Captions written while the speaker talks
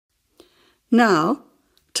Now,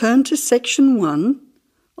 turn to Section 1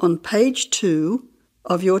 on page 2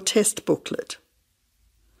 of your test booklet.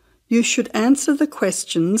 You should answer the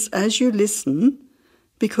questions as you listen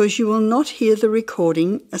because you will not hear the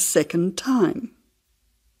recording a second time.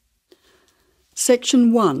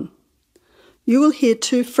 Section 1. You will hear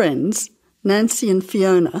two friends, Nancy and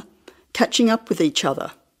Fiona, catching up with each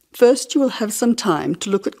other. First, you will have some time to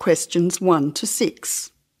look at questions 1 to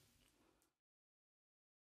 6.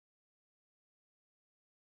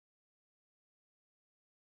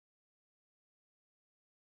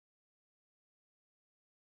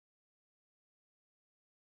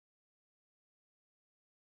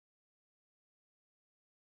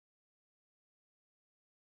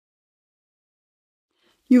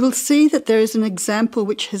 You will see that there is an example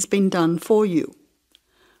which has been done for you.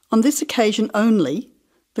 On this occasion only,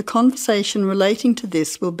 the conversation relating to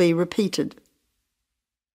this will be repeated.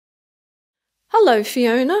 Hello,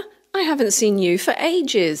 Fiona. I haven't seen you for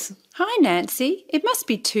ages. Hi, Nancy. It must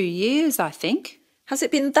be 2 years, I think. Has it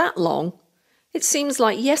been that long? It seems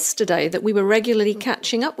like yesterday that we were regularly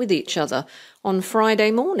catching up with each other on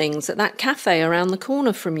Friday mornings at that cafe around the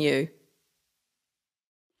corner from you.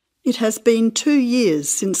 It has been 2 years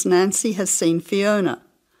since Nancy has seen Fiona,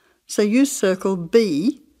 so you circle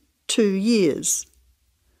B, 2 years.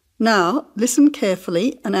 Now listen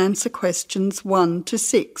carefully and answer questions 1 to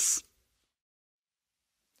 6.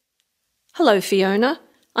 Hello, Fiona.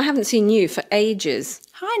 I haven't seen you for ages.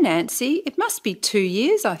 Hi, Nancy. It must be 2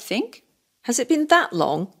 years, I think. Has it been that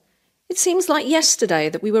long? It seems like yesterday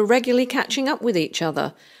that we were regularly catching up with each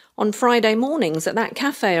other on Friday mornings at that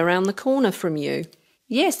cafe around the corner from you.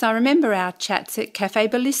 Yes, I remember our chats at Cafe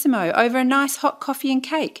Bellissimo over a nice hot coffee and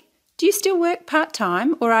cake. Do you still work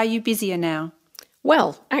part-time or are you busier now?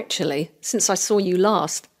 Well, actually, since I saw you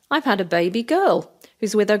last, I've had a baby girl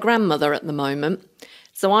who's with her grandmother at the moment,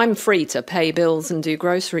 so I'm free to pay bills and do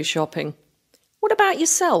grocery shopping. What about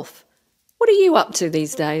yourself? What are you up to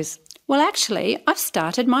these days? Well, actually, I've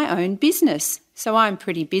started my own business, so I'm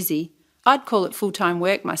pretty busy. I'd call it full-time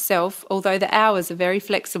work myself, although the hours are very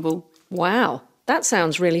flexible. Wow, that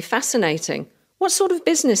sounds really fascinating. What sort of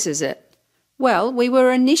business is it? Well, we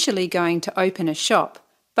were initially going to open a shop,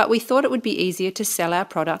 but we thought it would be easier to sell our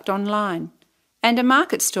product online. And a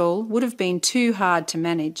market stall would have been too hard to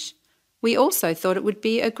manage. We also thought it would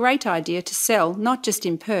be a great idea to sell not just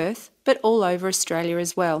in Perth, but all over Australia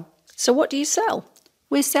as well. So what do you sell?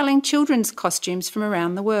 We're selling children's costumes from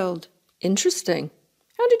around the world. Interesting.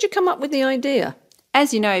 How did you come up with the idea?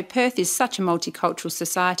 As you know, Perth is such a multicultural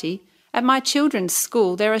society. At my children's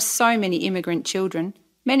school, there are so many immigrant children.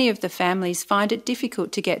 Many of the families find it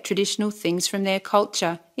difficult to get traditional things from their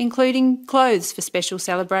culture, including clothes for special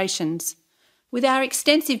celebrations. With our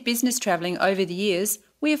extensive business travelling over the years,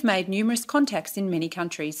 we have made numerous contacts in many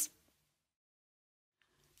countries.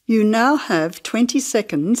 You now have 20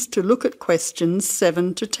 seconds to look at questions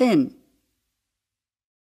 7 to 10.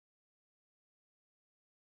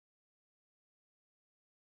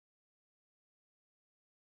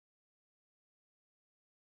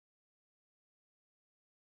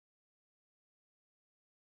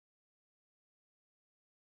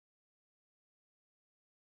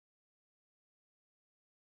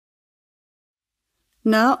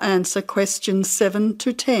 Now answer questions 7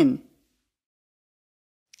 to 10.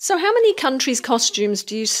 So how many countries' costumes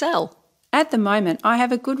do you sell? At the moment, I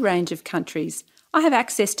have a good range of countries. I have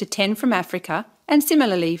access to 10 from Africa and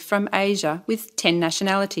similarly from Asia with 10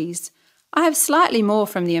 nationalities. I have slightly more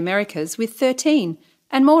from the Americas with 13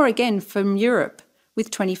 and more again from Europe with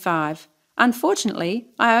 25. Unfortunately,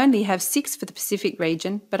 I only have 6 for the Pacific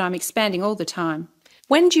region, but I'm expanding all the time.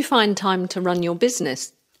 When do you find time to run your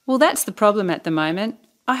business? Well, that's the problem at the moment.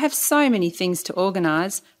 I have so many things to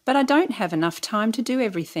organise, but I don't have enough time to do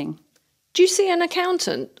everything. Do you see an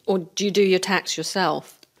accountant or do you do your tax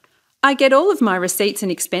yourself? I get all of my receipts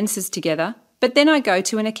and expenses together, but then I go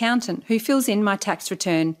to an accountant who fills in my tax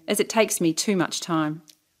return as it takes me too much time.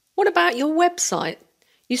 What about your website?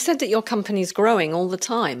 You said that your company's growing all the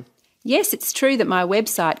time. Yes, it's true that my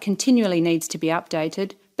website continually needs to be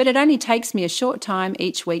updated, but it only takes me a short time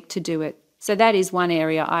each week to do it. So that is one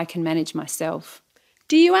area I can manage myself.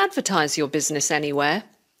 Do you advertise your business anywhere?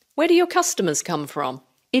 Where do your customers come from?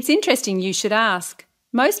 It's interesting you should ask.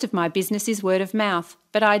 Most of my business is word of mouth,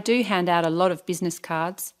 but I do hand out a lot of business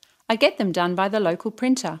cards. I get them done by the local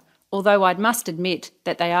printer, although I must admit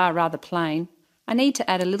that they are rather plain. I need to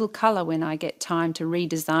add a little colour when I get time to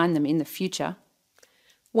redesign them in the future.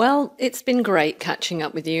 Well, it's been great catching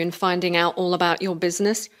up with you and finding out all about your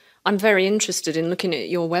business. I'm very interested in looking at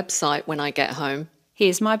your website when I get home.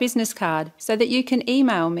 Here's my business card so that you can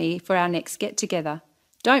email me for our next get-together.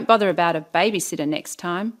 Don't bother about a babysitter next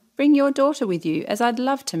time. Bring your daughter with you, as I'd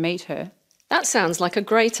love to meet her. That sounds like a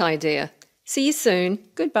great idea. See you soon.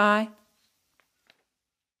 Goodbye.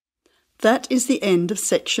 That is the end of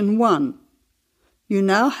section 1. You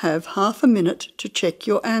now have half a minute to check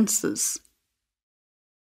your answers.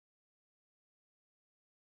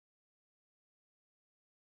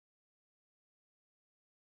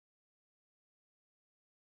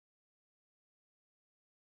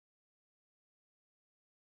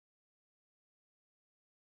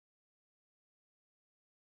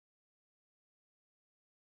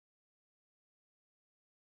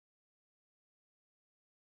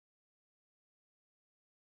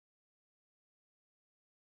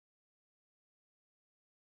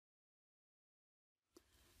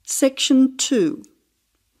 Section 2.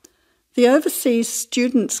 The Overseas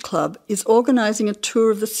Students Club is organising a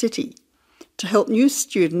tour of the city to help new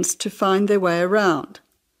students to find their way around.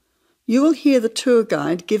 You will hear the tour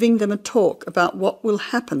guide giving them a talk about what will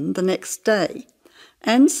happen the next day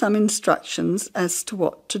and some instructions as to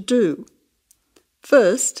what to do.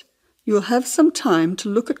 First, you will have some time to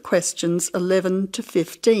look at questions 11 to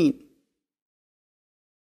 15.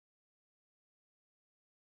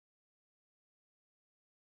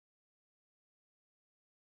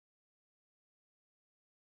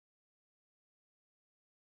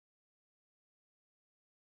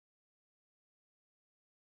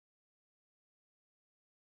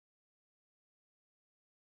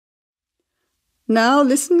 Now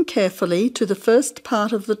listen carefully to the first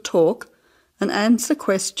part of the talk and answer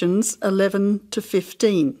questions 11 to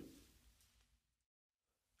 15.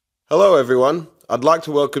 Hello everyone, I'd like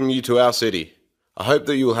to welcome you to our city. I hope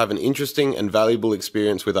that you will have an interesting and valuable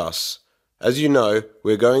experience with us. As you know,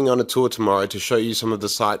 we're going on a tour tomorrow to show you some of the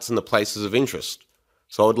sites and the places of interest.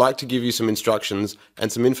 So I would like to give you some instructions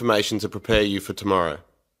and some information to prepare you for tomorrow.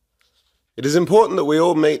 It is important that we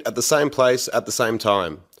all meet at the same place at the same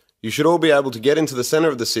time. You should all be able to get into the centre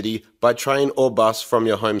of the city by train or bus from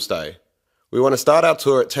your homestay. We want to start our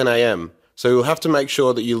tour at 10 a.m, so you'll have to make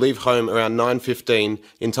sure that you leave home around 9:15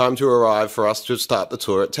 in time to arrive for us to start the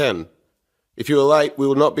tour at 10. If you are late, we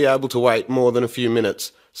will not be able to wait more than a few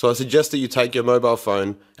minutes, so I suggest that you take your mobile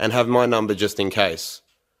phone and have my number just in case.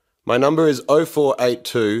 My number is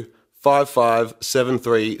 0482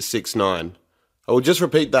 557369. I will just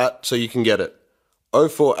repeat that so you can get it.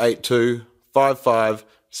 0482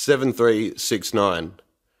 557369.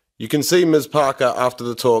 You can see Ms. Parker after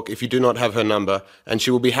the talk if you do not have her number, and she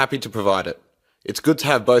will be happy to provide it. It's good to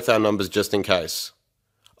have both our numbers just in case.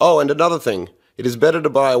 Oh, and another thing, it is better to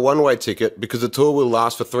buy a one-way ticket because the tour will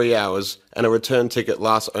last for 3 hours and a return ticket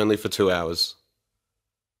lasts only for 2 hours.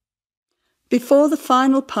 Before the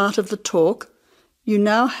final part of the talk, you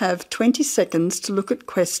now have 20 seconds to look at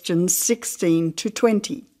questions 16 to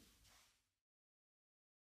 20.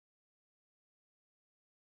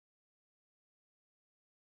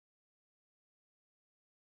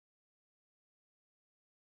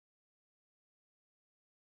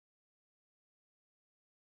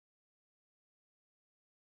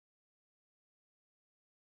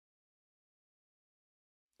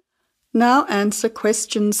 Now answer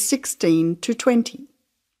questions 16 to 20.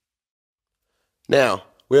 Now,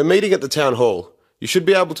 we are meeting at the town hall. You should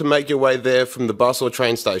be able to make your way there from the bus or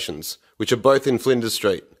train stations, which are both in Flinders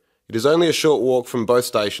Street. It is only a short walk from both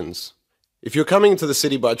stations. If you're coming into the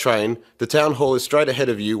city by train, the town hall is straight ahead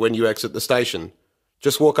of you when you exit the station.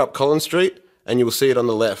 Just walk up Collins Street and you will see it on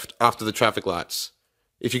the left after the traffic lights.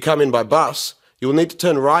 If you come in by bus, you will need to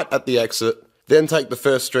turn right at the exit, then take the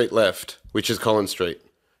first street left, which is Collins Street.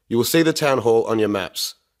 You will see the town hall on your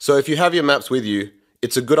maps. So if you have your maps with you,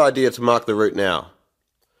 it's a good idea to mark the route now.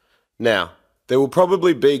 Now, there will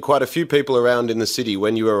probably be quite a few people around in the city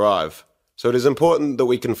when you arrive, so it is important that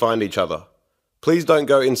we can find each other. Please don't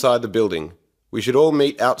go inside the building. We should all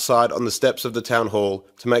meet outside on the steps of the town hall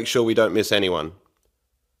to make sure we don't miss anyone.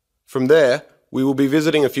 From there, we will be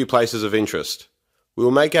visiting a few places of interest. We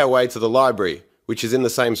will make our way to the library, which is in the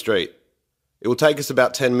same street. It will take us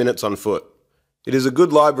about 10 minutes on foot. It is a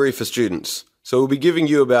good library for students, so we'll be giving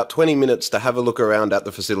you about 20 minutes to have a look around at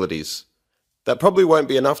the facilities. That probably won't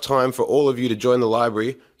be enough time for all of you to join the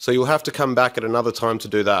library, so you'll have to come back at another time to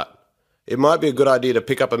do that. It might be a good idea to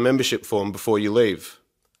pick up a membership form before you leave.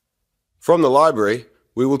 From the library,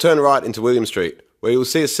 we will turn right into William Street, where you will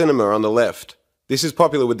see a cinema on the left. This is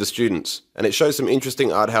popular with the students, and it shows some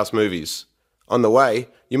interesting art house movies. On the way,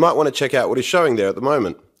 you might want to check out what is showing there at the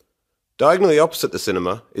moment. Diagonally opposite the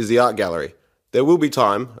cinema is the art gallery. There will be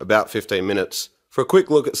time, about 15 minutes, for a quick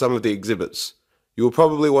look at some of the exhibits. You will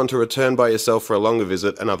probably want to return by yourself for a longer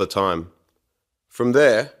visit another time. From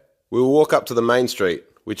there, we will walk up to the main street,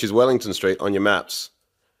 which is Wellington Street on your maps.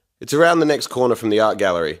 It's around the next corner from the art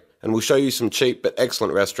gallery, and we'll show you some cheap but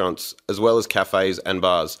excellent restaurants, as well as cafes and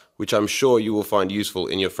bars, which I'm sure you will find useful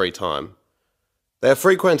in your free time. They are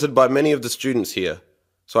frequented by many of the students here,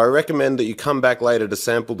 so I recommend that you come back later to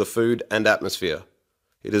sample the food and atmosphere.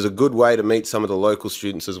 It is a good way to meet some of the local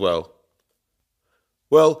students as well.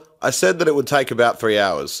 Well, I said that it would take about 3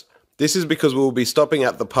 hours. This is because we will be stopping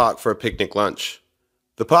at the park for a picnic lunch.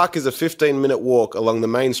 The park is a 15-minute walk along the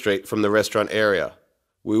main street from the restaurant area.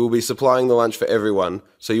 We will be supplying the lunch for everyone,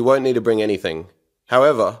 so you won't need to bring anything.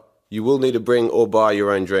 However, you will need to bring or buy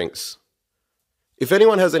your own drinks. If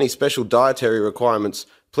anyone has any special dietary requirements,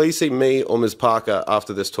 please see me or Ms. Parker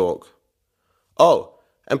after this talk. Oh,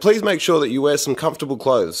 and please make sure that you wear some comfortable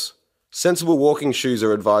clothes. Sensible walking shoes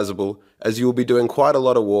are advisable, as you will be doing quite a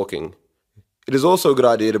lot of walking. It is also a good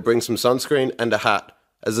idea to bring some sunscreen and a hat,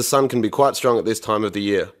 as the sun can be quite strong at this time of the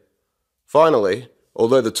year. Finally,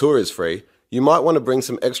 although the tour is free, you might want to bring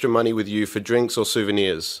some extra money with you for drinks or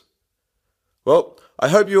souvenirs. Well, I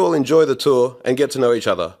hope you all enjoy the tour and get to know each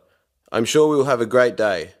other. I'm sure we will have a great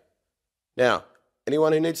day. Now,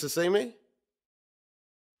 anyone who needs to see me?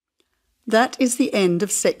 That is the end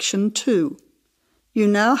of section 2. You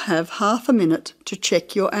now have half a minute to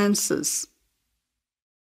check your answers.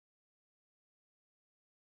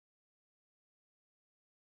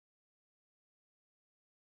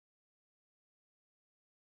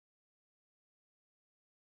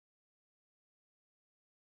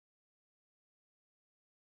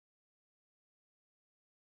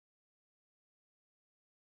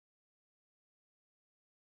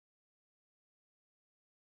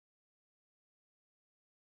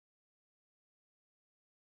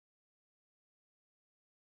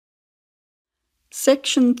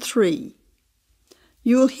 Section 3.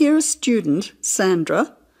 You will hear a student,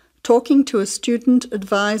 Sandra, talking to a student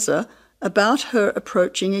advisor about her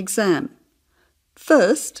approaching exam.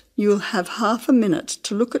 First, you will have half a minute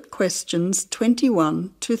to look at questions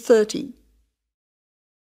 21 to 30.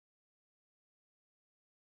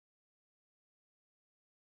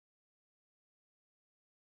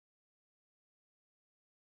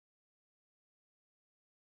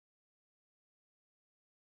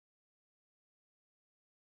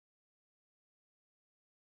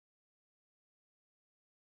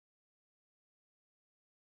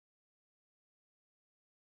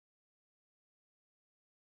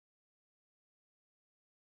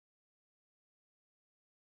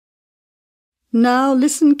 Now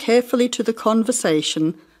listen carefully to the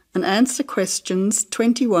conversation and answer questions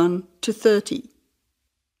 21 to 30.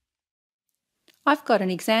 I've got an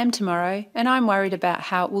exam tomorrow and I'm worried about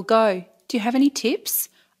how it will go. Do you have any tips?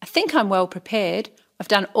 I think I'm well prepared. I've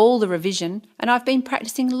done all the revision and I've been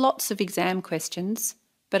practicing lots of exam questions,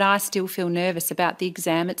 but I still feel nervous about the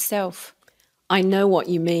exam itself. I know what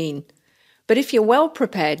you mean. But if you're well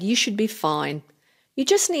prepared, you should be fine. You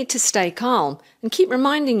just need to stay calm and keep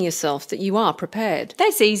reminding yourself that you are prepared.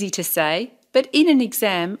 That's easy to say, but in an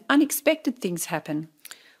exam, unexpected things happen.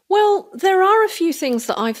 Well, there are a few things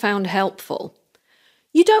that I found helpful.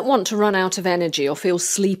 You don't want to run out of energy or feel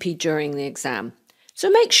sleepy during the exam, so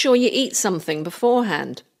make sure you eat something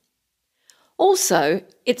beforehand. Also,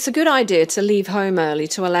 it's a good idea to leave home early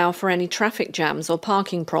to allow for any traffic jams or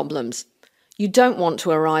parking problems. You don't want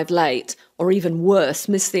to arrive late, or even worse,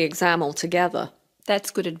 miss the exam altogether.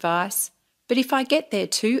 That's good advice. But if I get there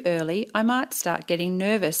too early, I might start getting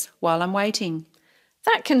nervous while I'm waiting.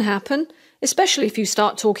 That can happen, especially if you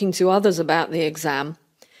start talking to others about the exam.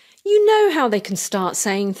 You know how they can start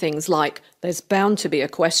saying things like, there's bound to be a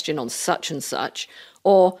question on such and such,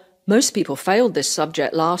 or most people failed this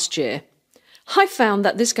subject last year. I found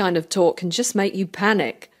that this kind of talk can just make you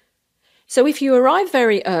panic. So if you arrive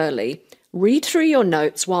very early, read through your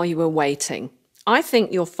notes while you are waiting. I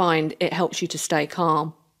think you'll find it helps you to stay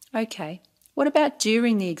calm. Okay. What about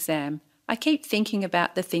during the exam? I keep thinking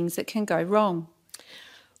about the things that can go wrong.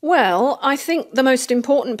 Well, I think the most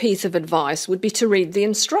important piece of advice would be to read the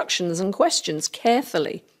instructions and questions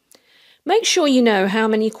carefully. Make sure you know how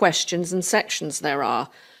many questions and sections there are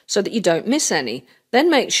so that you don't miss any. Then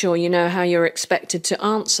make sure you know how you're expected to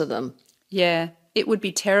answer them. Yeah, it would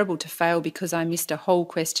be terrible to fail because I missed a whole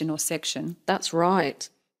question or section. That's right.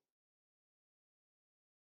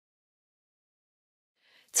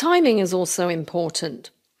 Timing is also important.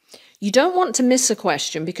 You don't want to miss a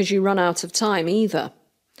question because you run out of time either.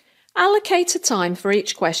 Allocate a time for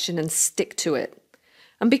each question and stick to it.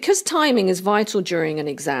 And because timing is vital during an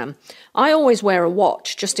exam, I always wear a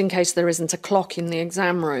watch just in case there isn't a clock in the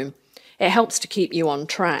exam room. It helps to keep you on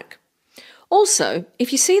track. Also,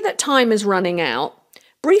 if you see that time is running out,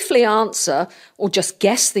 briefly answer or just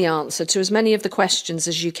guess the answer to as many of the questions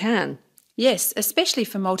as you can. Yes, especially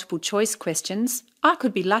for multiple choice questions. I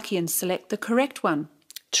could be lucky and select the correct one.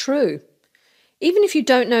 True. Even if you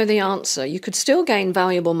don't know the answer, you could still gain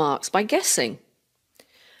valuable marks by guessing.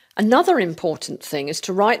 Another important thing is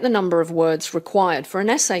to write the number of words required for an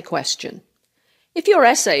essay question. If your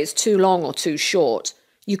essay is too long or too short,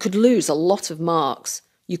 you could lose a lot of marks.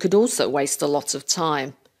 You could also waste a lot of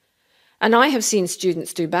time. And I have seen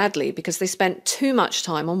students do badly because they spent too much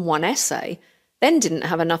time on one essay, then didn't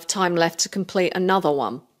have enough time left to complete another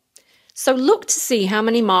one. So look to see how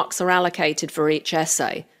many marks are allocated for each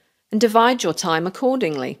essay and divide your time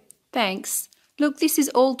accordingly. Thanks. Look, this is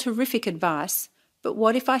all terrific advice, but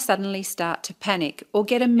what if I suddenly start to panic or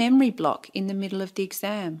get a memory block in the middle of the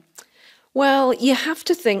exam? Well, you have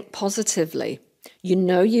to think positively. You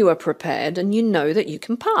know you are prepared and you know that you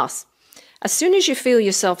can pass. As soon as you feel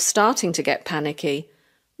yourself starting to get panicky,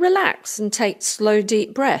 relax and take slow,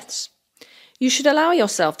 deep breaths. You should allow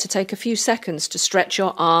yourself to take a few seconds to stretch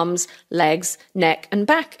your arms, legs, neck and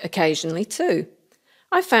back occasionally too.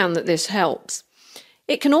 I found that this helps.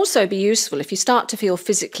 It can also be useful if you start to feel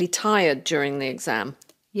physically tired during the exam.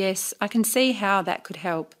 Yes, I can see how that could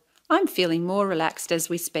help. I'm feeling more relaxed as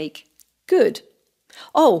we speak. Good.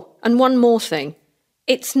 Oh, and one more thing.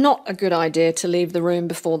 It's not a good idea to leave the room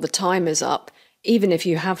before the time is up, even if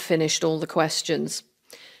you have finished all the questions.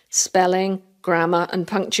 Spelling, grammar and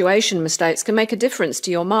punctuation mistakes can make a difference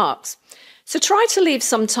to your marks. So try to leave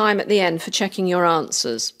some time at the end for checking your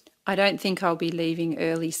answers. I don't think I'll be leaving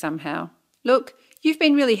early somehow. Look, you've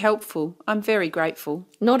been really helpful. I'm very grateful.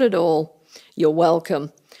 Not at all. You're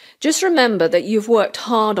welcome. Just remember that you've worked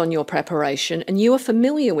hard on your preparation and you are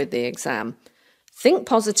familiar with the exam. Think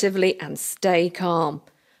positively and stay calm.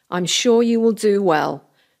 I'm sure you will do well.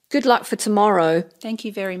 Good luck for tomorrow. Thank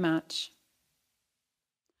you very much.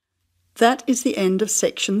 That is the end of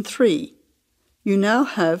section 3. You now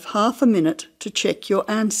have half a minute to check your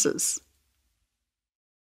answers.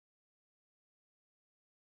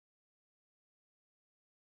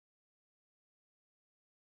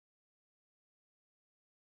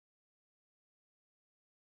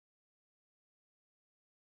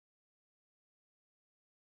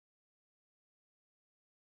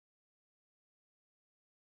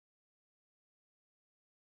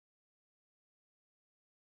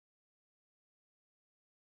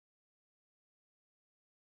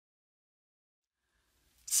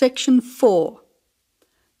 Section 4.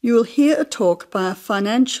 You will hear a talk by a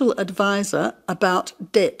financial advisor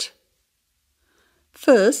about debt.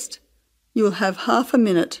 First, you will have half a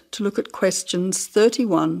minute to look at questions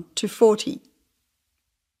 31 to 40.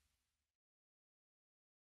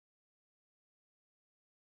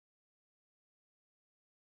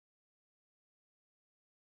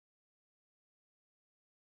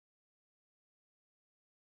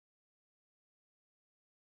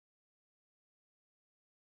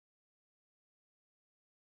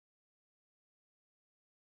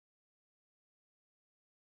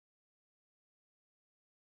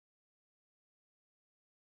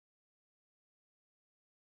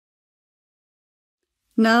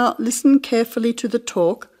 Now listen carefully to the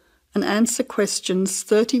talk and answer questions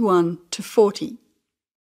 31 to 40.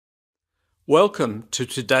 Welcome to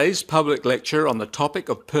today's public lecture on the topic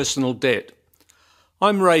of personal debt.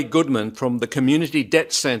 I'm Ray Goodman from the Community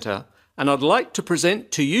Debt Centre, and I'd like to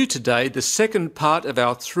present to you today the second part of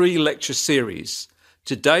our 3-lecture series.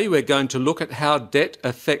 Today we're going to look at how debt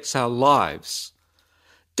affects our lives.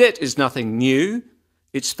 Debt is nothing new.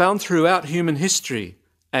 It's found throughout human history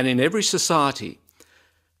and in every society.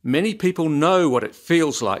 Many people know what it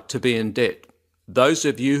feels like to be in debt. Those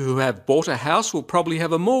of you who have bought a house will probably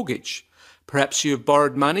have a mortgage. Perhaps you've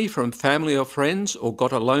borrowed money from family or friends or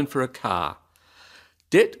got a loan for a car.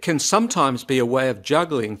 Debt can sometimes be a way of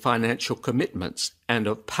juggling financial commitments and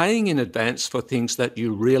of paying in advance for things that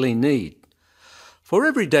you really need. For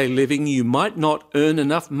everyday living, you might not earn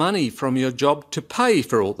enough money from your job to pay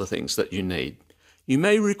for all the things that you need. You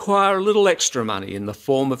may require a little extra money in the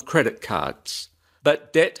form of credit cards.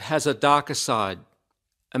 But debt has a darker side.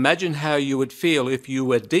 Imagine how you would feel if you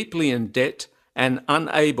were deeply in debt and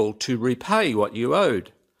unable to repay what you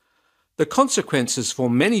owed. The consequences for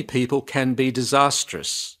many people can be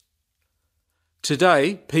disastrous.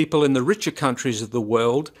 Today, people in the richer countries of the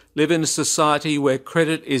world live in a society where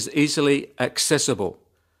credit is easily accessible.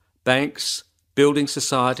 Banks, building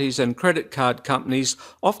societies and credit card companies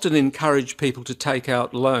often encourage people to take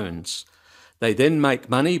out loans. They then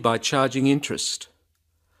make money by charging interest.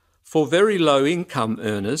 For very low income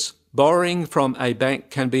earners, borrowing from a bank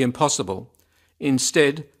can be impossible.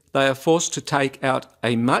 Instead, they are forced to take out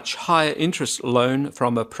a much higher interest loan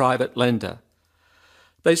from a private lender.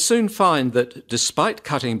 They soon find that despite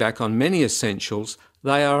cutting back on many essentials,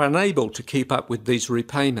 they are unable to keep up with these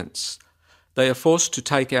repayments. They are forced to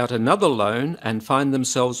take out another loan and find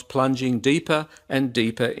themselves plunging deeper and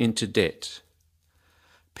deeper into debt.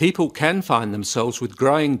 People can find themselves with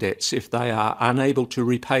growing debts if they are unable to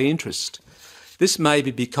repay interest. This may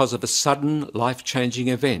be because of a sudden life-changing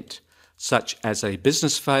event, such as a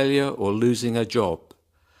business failure or losing a job.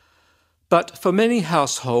 But for many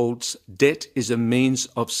households, debt is a means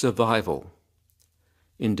of survival.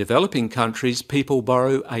 In developing countries, people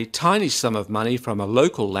borrow a tiny sum of money from a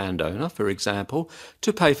local landowner, for example,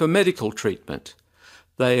 to pay for medical treatment.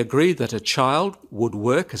 They agree that a child would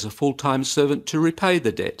work as a full-time servant to repay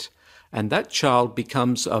the debt, and that child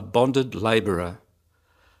becomes a bonded labourer.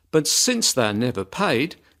 But since they are never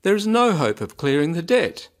paid, there is no hope of clearing the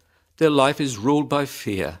debt. Their life is ruled by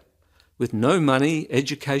fear. With no money,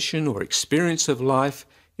 education, or experience of life,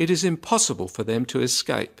 it is impossible for them to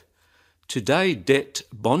escape. Today, debt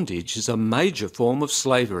bondage is a major form of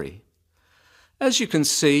slavery. As you can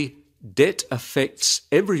see, debt affects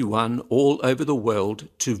everyone all over the world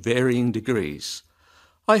to varying degrees.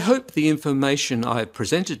 I hope the information I have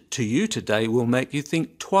presented to you today will make you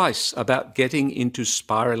think twice about getting into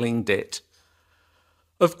spiralling debt.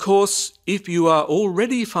 Of course, if you are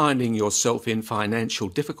already finding yourself in financial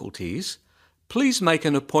difficulties, please make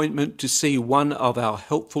an appointment to see one of our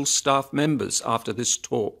helpful staff members after this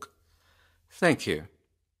talk. Thank you.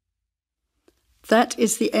 That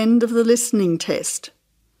is the end of the listening test.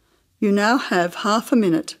 You now have half a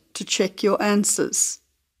minute to check your answers.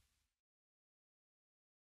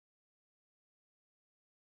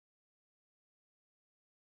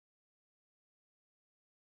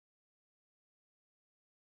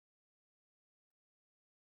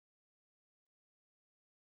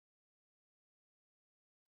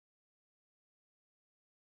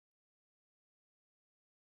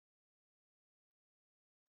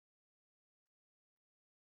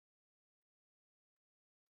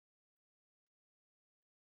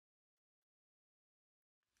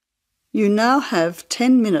 You now have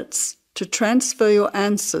 10 minutes to transfer your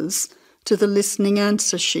answers to the listening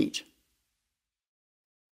answer sheet.